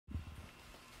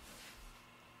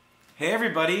Hey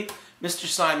everybody, Mr.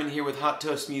 Simon here with Hot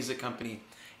Toast Music Company,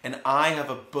 and I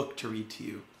have a book to read to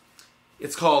you.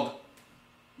 It's called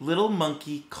Little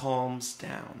Monkey Calms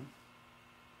Down.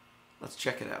 Let's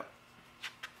check it out.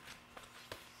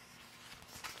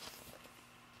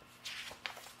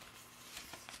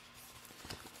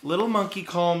 Little Monkey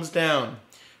Calms Down,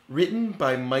 written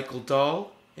by Michael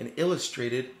Dahl and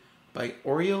illustrated by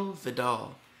Oriol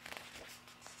Vidal.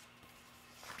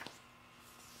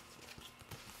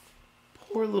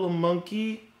 Poor little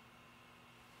monkey.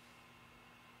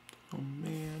 Oh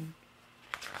man.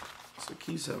 Looks like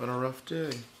he's having a rough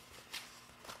day.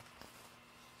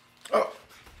 Oh,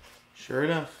 sure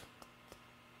enough.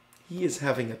 He is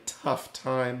having a tough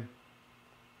time.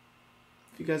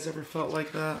 Have you guys ever felt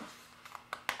like that?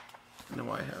 I know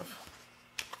I have.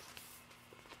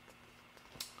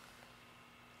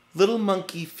 Little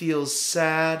monkey feels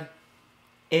sad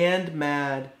and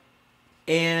mad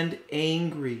and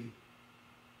angry.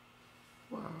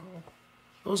 Wow.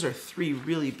 Those are three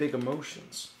really big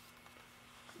emotions.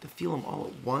 To feel them all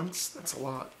at once, that's a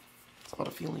lot. It's a lot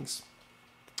of feelings.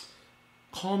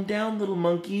 Calm down, little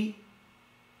monkey.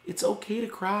 It's okay to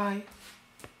cry.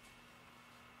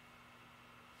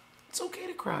 It's okay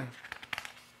to cry.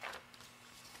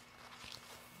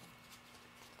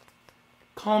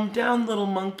 Calm down, little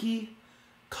monkey.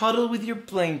 Cuddle with your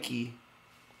blankie.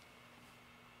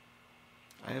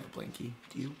 I have a blankie.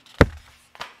 Do you?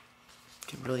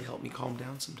 Can really help me calm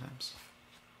down sometimes.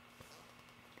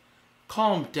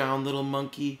 Calm down, little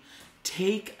monkey.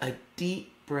 Take a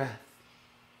deep breath.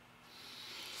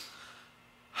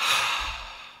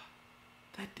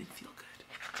 That did feel good.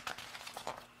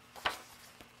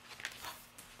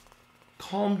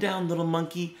 Calm down, little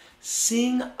monkey.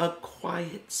 Sing a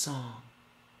quiet song.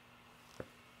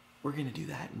 We're going to do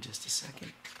that in just a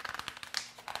second.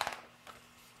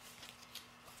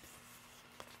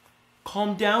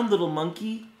 Calm down, little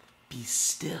monkey. Be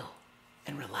still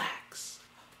and relax.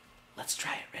 Let's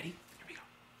try it. Ready? Here we go.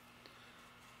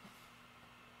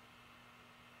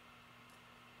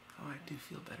 Oh, I do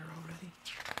feel better already.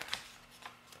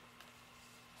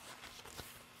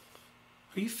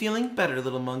 Are you feeling better,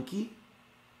 little monkey?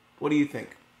 What do you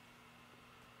think?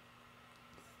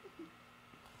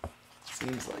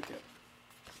 Seems like it.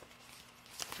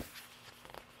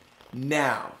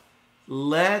 Now,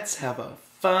 let's have a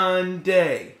fun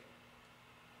day.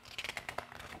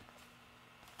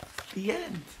 The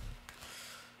end.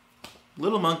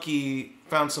 Little monkey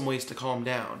found some ways to calm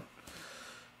down.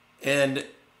 And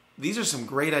these are some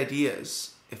great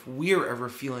ideas if we're ever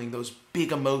feeling those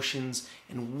big emotions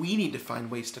and we need to find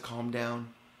ways to calm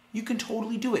down. You can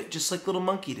totally do it just like little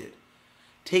monkey did.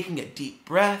 Taking a deep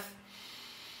breath,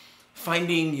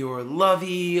 finding your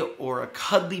lovey or a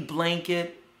cuddly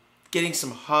blanket, getting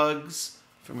some hugs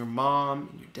from your mom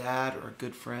and your dad or a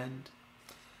good friend.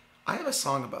 I have a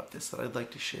song about this that I'd like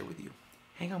to share with you.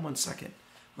 Hang on one second.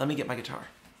 Let me get my guitar.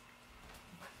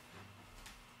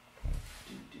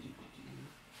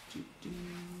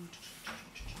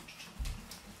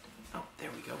 Oh,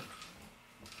 there we go.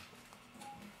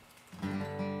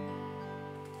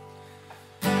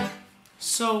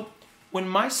 So, when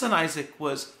my son Isaac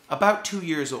was about 2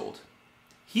 years old,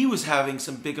 he was having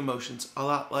some big emotions, a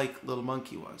lot like little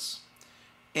monkey was.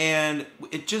 And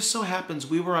it just so happens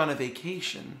we were on a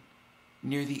vacation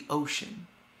near the ocean.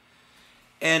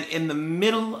 And in the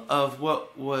middle of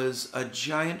what was a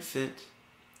giant fit,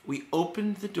 we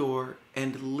opened the door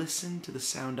and listened to the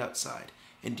sound outside.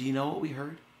 And do you know what we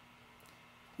heard?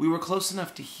 We were close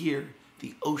enough to hear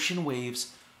the ocean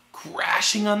waves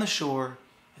crashing on the shore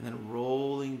and then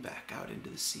rolling back out into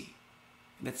the sea.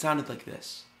 And it sounded like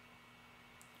this.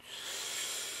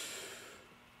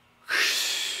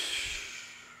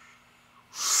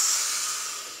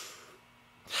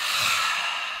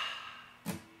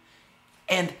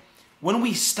 And when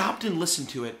we stopped and listened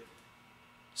to it,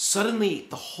 suddenly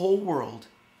the whole world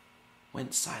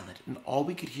went silent and all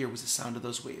we could hear was the sound of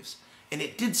those waves. And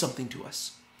it did something to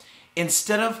us.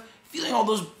 Instead of feeling all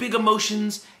those big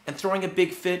emotions and throwing a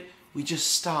big fit, we just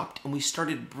stopped and we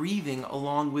started breathing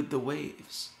along with the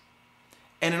waves.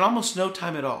 And in almost no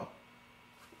time at all,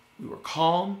 we were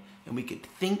calm and we could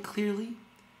think clearly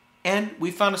and we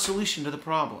found a solution to the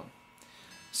problem.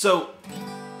 So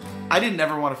I didn't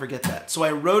ever want to forget that. So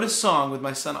I wrote a song with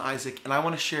my son Isaac and I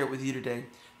want to share it with you today.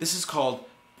 This is called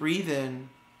Breathe In,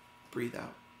 Breathe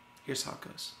Out. Here's how it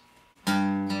goes.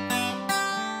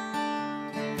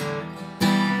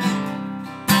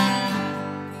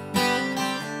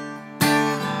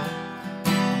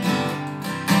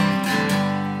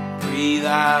 Breathe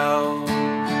out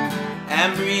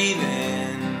and breathe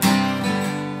in.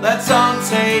 Let's all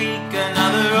take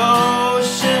another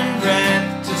ocean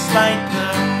breath, just like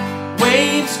the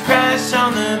waves crash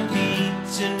on the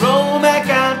beach and roll back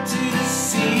out to the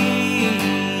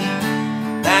sea.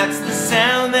 That's the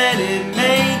sound that it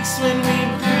makes when we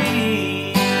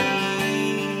breathe.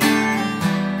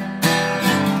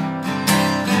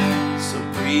 So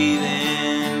breathe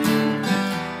in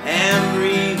and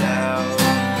breathe out.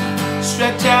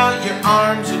 Stretch out your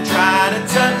arms and try to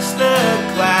touch the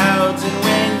clouds. And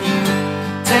when you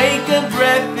take a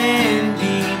breath in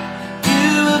deep,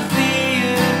 you will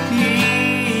feel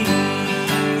peace.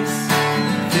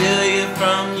 Feel you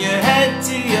from your head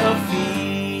to your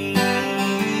feet.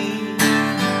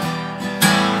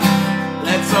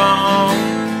 Let's all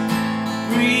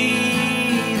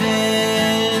breathe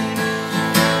in.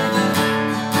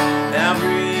 Now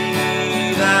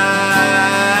breathe out.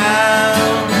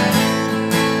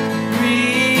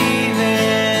 Breathe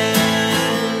in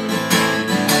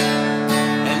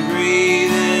and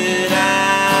breathe it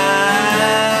out.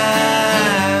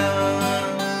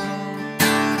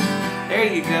 There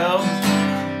you go.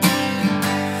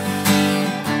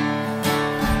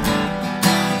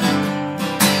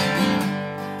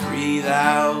 Breathe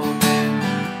out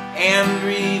and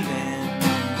breathe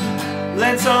in.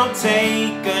 Let's all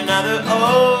take another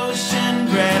ocean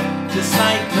breath, just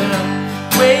like the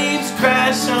waves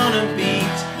crash on a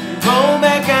beach and roll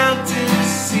back out to the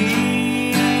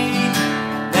sea.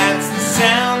 That's the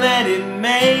sound that it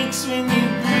makes when you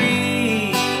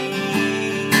breathe.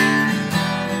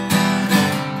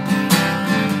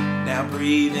 Now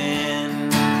breathe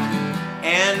in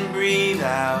and breathe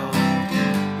out.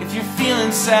 If you're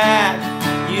feeling sad,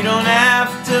 you don't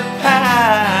have to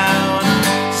pout.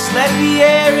 Just let the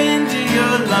air into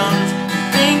your lungs.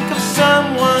 Think of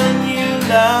someone you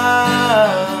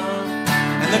love,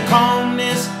 and the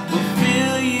calmness will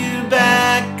fill you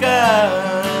back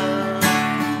up.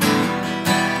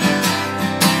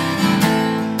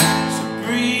 So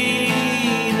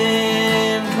breathe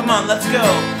in. Come on, let's go.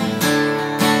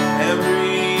 And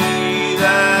breathe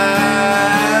out.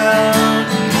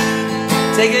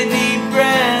 Take a deep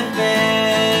breath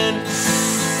in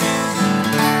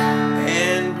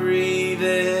and breathe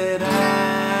it out.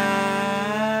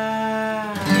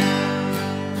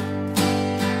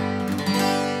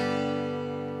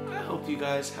 I hope you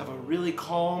guys have a really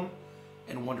calm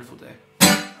and wonderful day.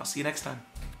 I'll see you next time.